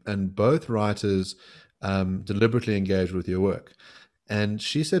feminism, and both writers deliberately engaged with your work. And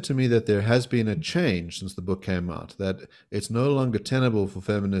she said to me that there has been a change since the book came out, that it's no longer tenable for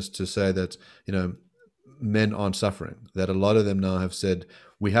feminists to say that, men aren't suffering, that a lot of them now have said,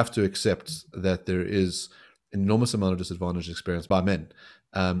 we have to accept that there is an enormous amount of disadvantage experienced by men.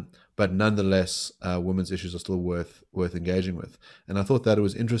 But nonetheless, women's issues are still worth engaging with. And I thought that it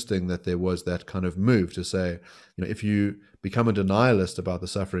was interesting that there was that kind of move to say, if you become a denialist about the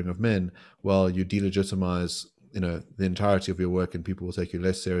suffering of men, well, you delegitimize the entirety of your work, and people will take you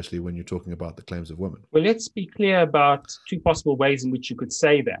less seriously when you're talking about the claims of women. Well, let's be clear about two possible ways in which you could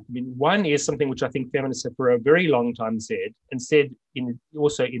say that. I mean, one is something which I think feminists have for a very long time said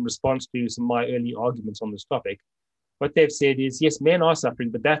also in response to some of my early arguments on this topic. What they've said is, yes, men are suffering,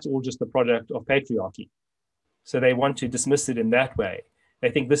 but that's all just the product of patriarchy. So they want to dismiss it in that way.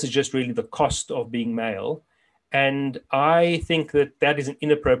 They think this is just really the cost of being male. And I think that is an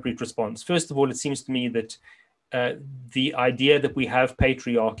inappropriate response. First of all, it seems to me that the idea that we have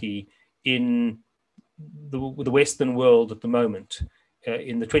patriarchy in the Western world at the moment,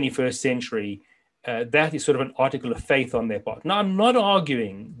 in the 21st century, that is sort of an article of faith on their part. Now, I'm not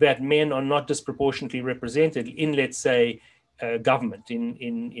arguing that men are not disproportionately represented in, let's say, government,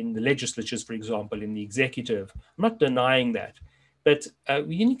 in the legislatures, for example, in the executive. I'm not denying that. But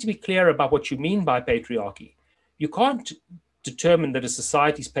you need to be clear about what you mean by patriarchy. You can't determine that a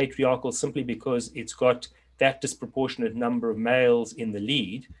society is patriarchal simply because it's got that disproportionate number of males in the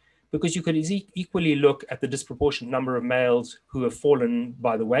lead, because you could equally look at the disproportionate number of males who have fallen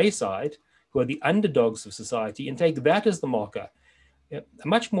by the wayside who are the underdogs of society, and take that as the marker. A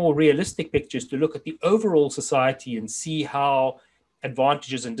much more realistic picture is to look at the overall society and see how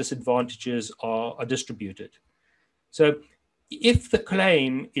advantages and disadvantages are distributed. So if the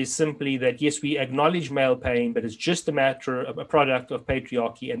claim is simply that, yes, we acknowledge male pain, but it's just a matter of a product of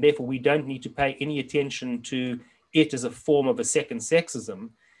patriarchy, and therefore we don't need to pay any attention to it as a form of a second sexism,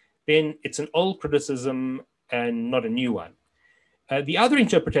 then it's an old criticism and not a new one. The other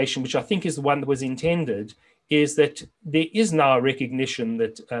interpretation, which I think is the one that was intended, is that there is now a recognition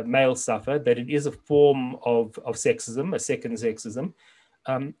that males suffer, that it is a form of sexism, a second sexism.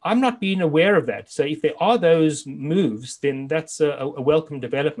 I'm not being aware of that. So if there are those moves, then that's a welcome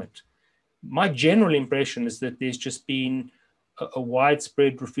development. My general impression is that there's just been a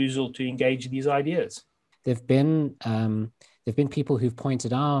widespread refusal to engage these ideas. There've been people who've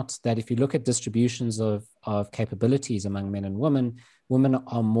pointed out that if you look at distributions of capabilities among men and women, women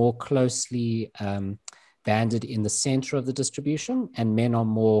are more closely banded in the center of the distribution, and men are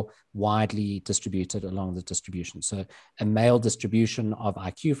more widely distributed along the distribution. So a male distribution of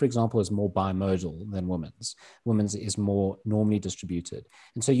IQ, for example, is more bimodal than women's. Women's is more normally distributed.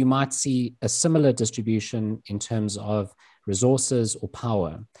 And so you might see a similar distribution in terms of resources or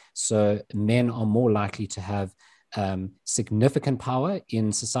power. So men are more likely to have significant power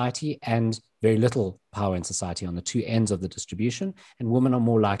in society and very little power in society on the two ends of the distribution, and women are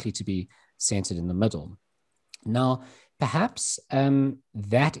more likely to be centered in the middle. Now, perhaps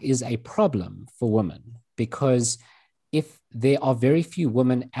that is a problem for women, because if there are very few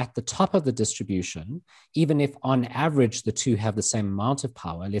women at the top of the distribution, even if on average the two have the same amount of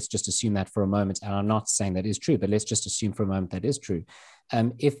power, let's just assume that for a moment, and I'm not saying that is true, but let's just assume for a moment that is true.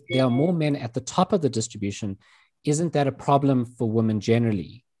 If there are more men at the top of the distribution, isn't that a problem for women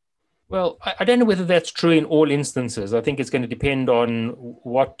generally? Well, I don't know whether that's true in all instances. I think it's going to depend on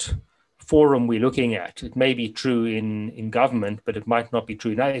what forum we're looking at. It may be true in government, but it might not be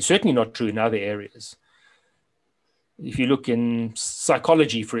true. Now, it's certainly not true in other areas. If you look in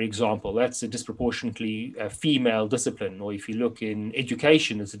psychology, for example, that's a disproportionately female discipline. Or if you look in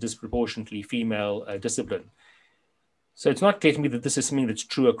education, it's a disproportionately female discipline. So it's not clear to me that this is something that's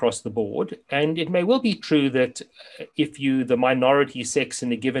true across the board. And it may well be true that if you're the minority sex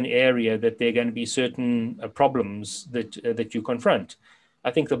in a given area, that there are going to be certain problems that you confront. I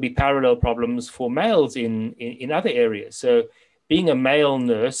think there'll be parallel problems for males in other areas. So being a male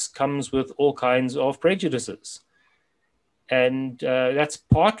nurse comes with all kinds of prejudices. And that's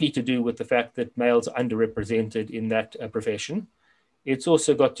partly to do with the fact that males are underrepresented in that profession. It's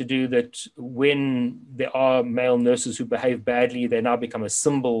also got to do that when there are male nurses who behave badly, they now become a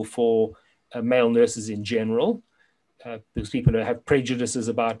symbol for male nurses in general, because people have prejudices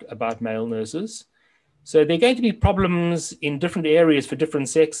about male nurses. So there are going to be problems in different areas for different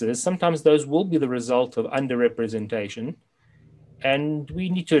sexes. Sometimes those will be the result of underrepresentation. And we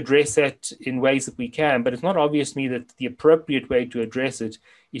need to address that in ways that we can. But it's not obvious to me that the appropriate way to address it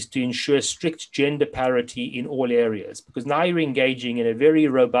is to ensure strict gender parity in all areas, because now you're engaging in a very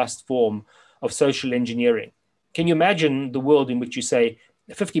robust form of social engineering. Can you imagine the world in which you say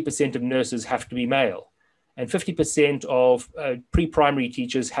 50% of nurses have to be male and 50% of pre-primary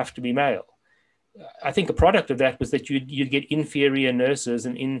teachers have to be male? I think a product of that was that you'd get inferior nurses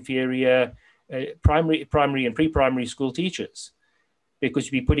and inferior primary and pre-primary school teachers, because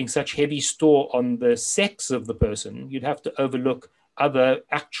you'd be putting such heavy store on the sex of the person, you'd have to overlook other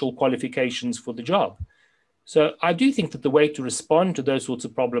actual qualifications for the job. So I do think that the way to respond to those sorts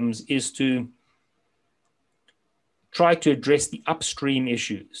of problems is to try to address the upstream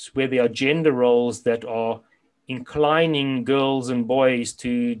issues, where there are gender roles that are inclining girls and boys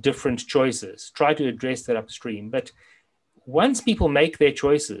to different choices. Try to address that upstream. But once people make their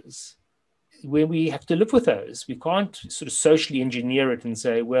choices, we have to live with those. We can't sort of socially engineer it and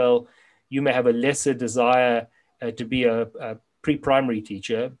say, well, you may have a lesser desire to be a pre-primary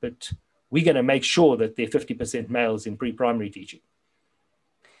teacher, but we're going to make sure that there are 50% males in pre-primary teaching.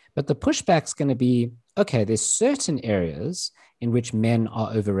 But the pushback's going to be, okay, there's certain areas in which men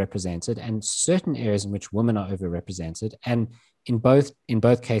are overrepresented and certain areas in which women are overrepresented. And in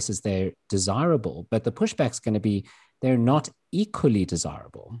both cases, they're desirable, but the pushback's going to be, they're not equally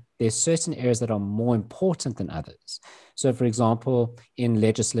desirable. There's certain areas that are more important than others. So for example, in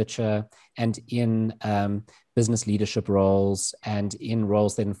legislature and in business leadership roles and in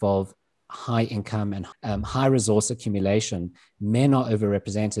roles that involve high income and high resource accumulation, men are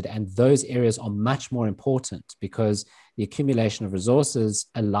overrepresented. And those areas are much more important because the accumulation of resources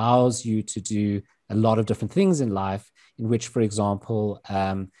allows you to do a lot of different things in life, in which, for example,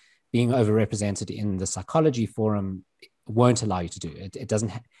 being overrepresented in the psychology forum won't allow you to do. It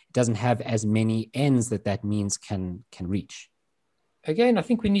doesn't have as many ends that means can reach. Again, I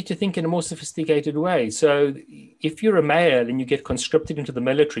think we need to think in a more sophisticated way. So if you're a male and you get conscripted into the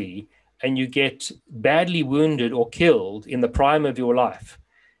military and you get badly wounded or killed in the prime of your life,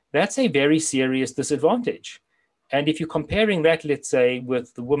 that's a very serious disadvantage. And if you're comparing that, let's say,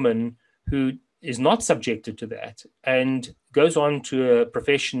 with the woman who is not subjected to that and goes on to a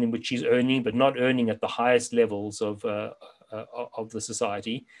profession in which she's earning, but not earning at the highest levels of the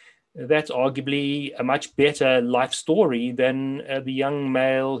society, that's arguably a much better life story than the young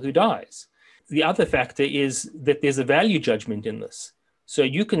male who dies. The other factor is that there's a value judgment in this. So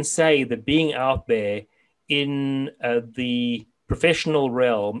you can say that being out there in the professional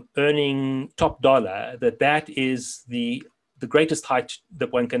realm, earning top dollar, that is the greatest height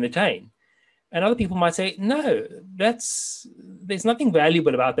that one can attain. And other people might say, no, there's nothing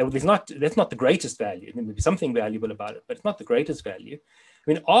valuable about that. That's not the greatest value. There may be something valuable about it, but it's not the greatest value.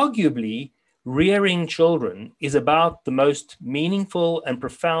 I mean, arguably, rearing children is about the most meaningful and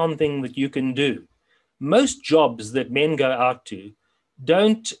profound thing that you can do. Most jobs that men go out to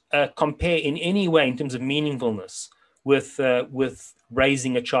don't compare in any way in terms of meaningfulness with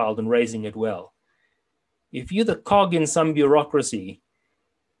raising a child and raising it well. If you're the cog in some bureaucracy,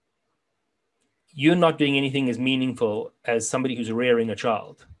 you're not doing anything as meaningful as somebody who's rearing a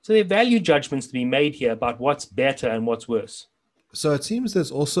child. So there are value judgments to be made here about what's better and what's worse. So it seems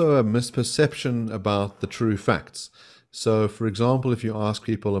there's also a misperception about the true facts. So, for example, if you ask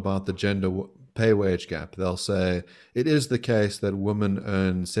people about the gender pay wage gap, they'll say it is the case that women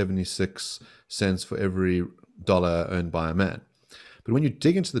earn 76 cents for every dollar earned by a man. But when you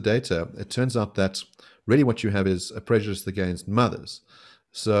dig into the data, it turns out that really what you have is a prejudice against mothers.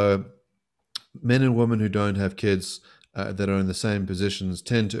 So men and women who don't have kids that are in the same positions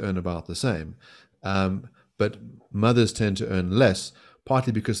tend to earn about the same. But mothers tend to earn less,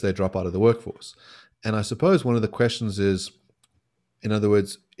 partly because they drop out of the workforce. And I suppose one of the questions is, in other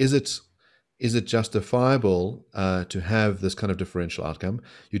words, is it justifiable to have this kind of differential outcome?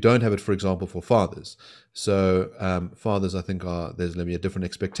 You don't have it, for example, for fathers. So fathers, I think, there's maybe a different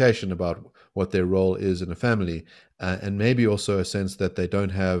expectation about what their role is in a family, and maybe also a sense that they don't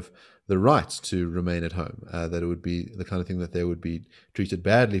have the rights to remain at home, that it would be the kind of thing that they would be treated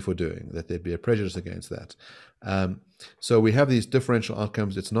badly for doing, that there'd be a prejudice against that. So we have these differential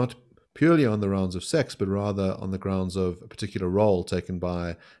outcomes. It's not purely on the grounds of sex, but rather on the grounds of a particular role taken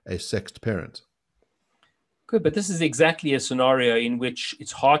by a sexed parent. Good, but this is exactly a scenario in which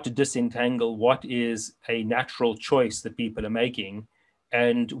it's hard to disentangle what is a natural choice that people are making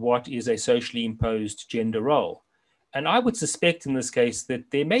and what is a socially imposed gender role. And I would suspect in this case that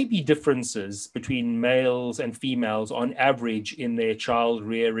there may be differences between males and females on average in their child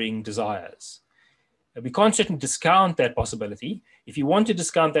rearing desires. We can't certainly discount that possibility. If you want to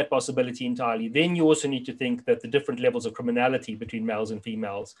discount that possibility entirely, then you also need to think that the different levels of criminality between males and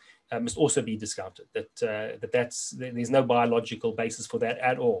females must also be discounted, there's no biological basis for that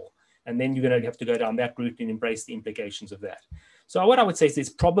at all. And then you're going to have to go down that route and embrace the implications of that. So what I would say is there's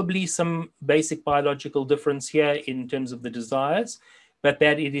probably some basic biological difference here in terms of the desires, but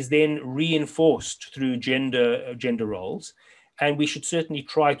that it is then reinforced through gender roles. And we should certainly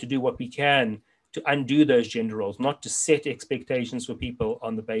try to do what we can to undo those gender roles, not to set expectations for people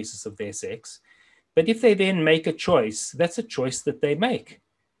on the basis of their sex. But if they then make a choice, that's a choice that they make.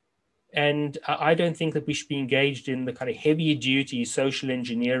 And I don't think that we should be engaged in the kind of heavy duty social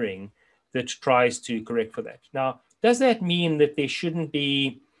engineering that tries to correct for that. Now, does that mean that there shouldn't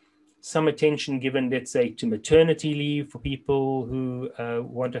be some attention given, let's say, to maternity leave for people who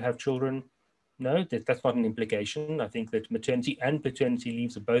want to have children? No, that's not an implication. I think that maternity and paternity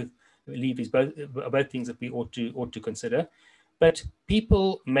leaves are both things that we ought to consider. But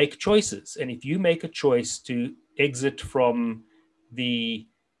people make choices, and if you make a choice to exit from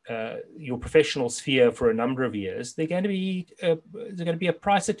your professional sphere for a number of years, there's going to be a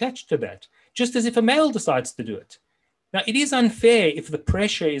price attached to that, just as if a male decides to do it. Now, it is unfair if the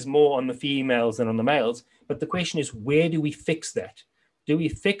pressure is more on the females than on the males, but the question is, where do we fix that? Do we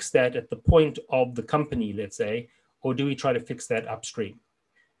fix that at the point of the company, let's say, or do we try to fix that upstream?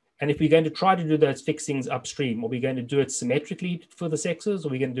 And if we're going to try to do those fixings upstream, are we going to do it symmetrically for the sexes, or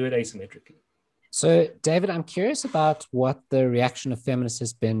are we going to do it asymmetrically? So, David, I'm curious about what the reaction of feminists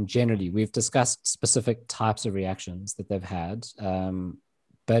has been generally. We've discussed specific types of reactions that they've had,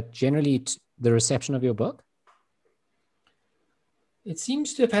 but generally the reception of your book? It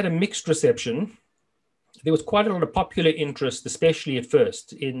seems to have had a mixed reception. There was quite a lot of popular interest, especially at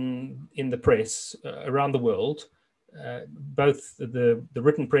first in the press around the world, both the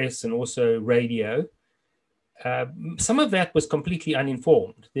written press and also radio. some of that was completely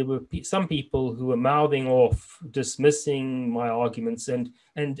uninformed. There were some people who were mouthing off, dismissing my arguments, and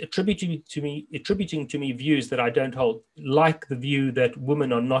attributing to me views that I don't hold, like the view that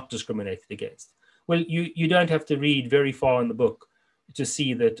women are not discriminated against. Well, you don't have to read very far in the book to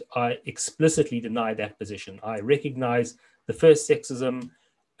see that I explicitly deny that position. I recognize the first sexism.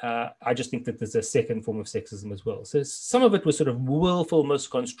 I just think that there's a second form of sexism as well. So some of it was sort of willful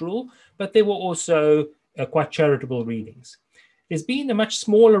misconstrual, but there were also quite charitable readings. There's been a much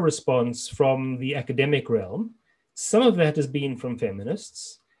smaller response from the academic realm. Some of that has been from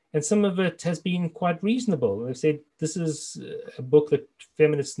feminists, and some of it has been quite reasonable. They've said, this is a book that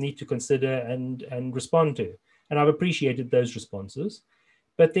feminists need to consider and respond to. And I've appreciated those responses.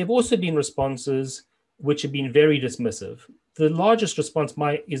 But there have also been responses which have been very dismissive. The largest response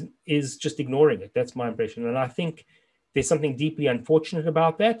is just ignoring it. That's my impression. And I think there's something deeply unfortunate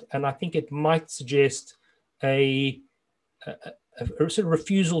about that. And I think it might suggest a sort of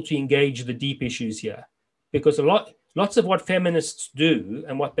refusal to engage the deep issues here. Because lots of what feminists do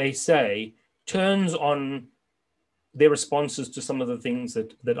and what they say turns on their responses to some of the things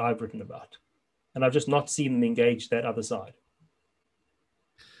that I've written about. And I've just not seen them engage that other side.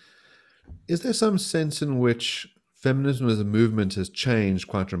 Is there some sense in which feminism as a movement has changed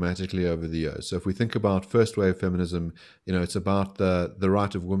quite dramatically over the years? So if we think about first wave feminism, it's about the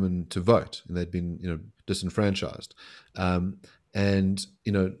right of women to vote, and they'd been, disenfranchised. And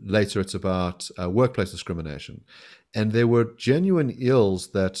later it's about workplace discrimination. And there were genuine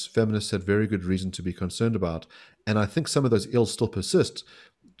ills that feminists had very good reason to be concerned about. And I think some of those ills still persist,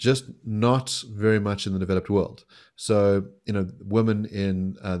 just not very much in the developed world. So, women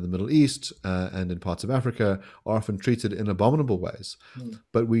in the Middle East and in parts of Africa are often treated in abominable ways.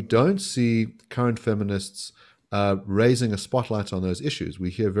 But we don't see current feminists raising a spotlight on those issues.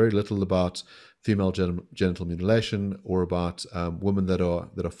 We hear very little about female genital mutilation or about women that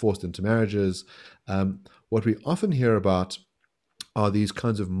are forced into marriages. What we often hear about are these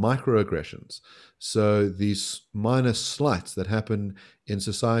kinds of microaggressions. So these minor slights that happen in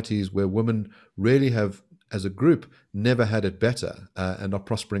societies where women really have, as a group, never had it better and are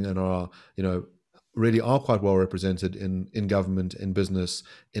prospering and are, really are quite well represented in government, in business,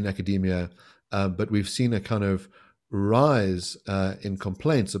 in academia. But we've seen a kind of rise in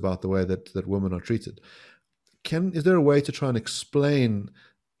complaints about the way that women are treated. Is there a way to try and explain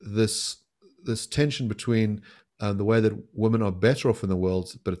this tension between the way that women are better off in the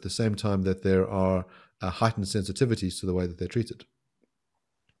world, but at the same time that there are heightened sensitivities to the way that they're treated?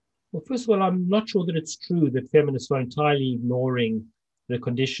 Well, first of all, I'm not sure that it's true that feminists are entirely ignoring the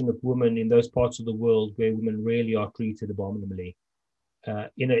condition of women in those parts of the world where women really are treated abominably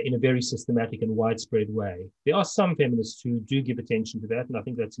in a very systematic and widespread way. There are some feminists who do give attention to that, and I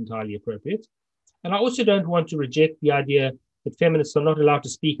think that's entirely appropriate. And I also don't want to reject the idea that feminists are not allowed to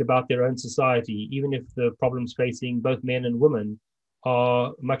speak about their own society, even if the problems facing both men and women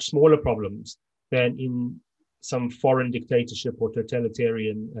are much smaller problems than in some foreign dictatorship or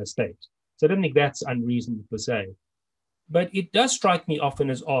totalitarian state. So I don't think that's unreasonable per se. But it does strike me often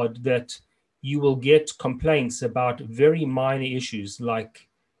as odd that you will get complaints about very minor issues like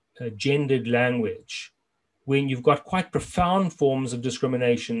gendered language, when you've got quite profound forms of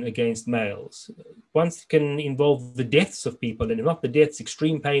discrimination against males. One can involve the deaths of people, and if not the deaths,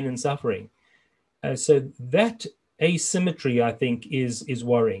 extreme pain and suffering. So that asymmetry, I think, is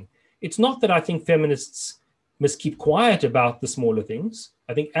worrying. It's not that I think feminists must keep quiet about the smaller things.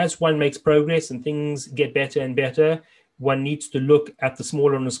 I think as one makes progress and things get better and better, one needs to look at the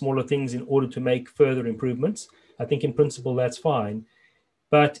smaller and the smaller things in order to make further improvements. I think in principle, that's fine.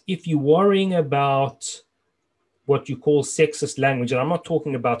 But if you're worrying about what you call sexist language, and I'm not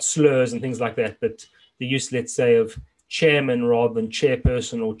talking about slurs and things like that, but the use, let's say, of chairman rather than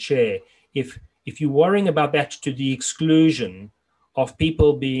chairperson or chair, if you're worrying about that to the exclusion of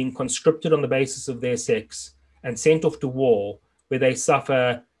people being conscripted on the basis of their sex and sent off to war, where they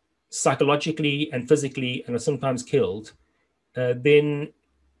suffer psychologically and physically and are sometimes killed, then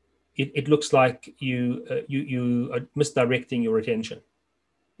it looks like you are misdirecting your attention.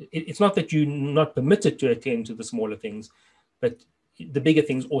 It's not that you're not permitted to attend to the smaller things, but the bigger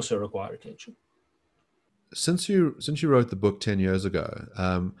things also require attention. Since you wrote the book 10 years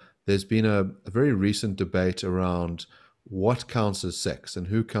ago, there's been a very recent debate around what counts as sex and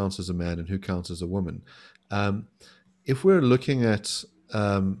who counts as a man and who counts as a woman. If we're looking at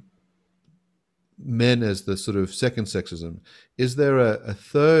men as the sort of second sexism, is there a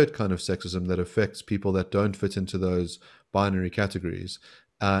third kind of sexism that affects people that don't fit into those binary categories?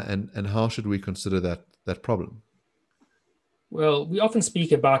 And how should we consider that problem? Well, we often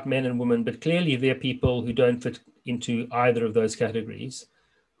speak about men and women, but clearly there are people who don't fit into either of those categories.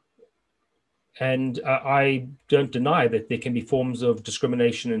 And I don't deny that there can be forms of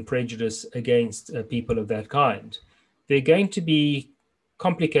discrimination and prejudice against people of that kind. There are going to be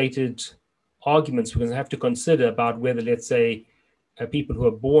complicated arguments we're going to have to consider about whether, let's say, people who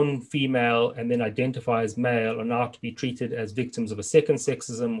are born female and then identify as male are now to be treated as victims of a second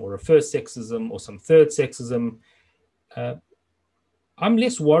sexism or a first sexism or some third sexism. I'm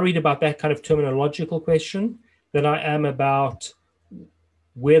less worried about that kind of terminological question than I am about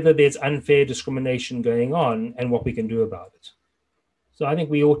whether there's unfair discrimination going on and what we can do about it. So I think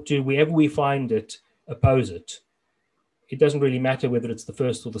we ought to, wherever we find it, oppose it. It doesn't really matter whether it's the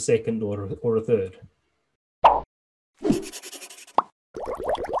first or the second or a third.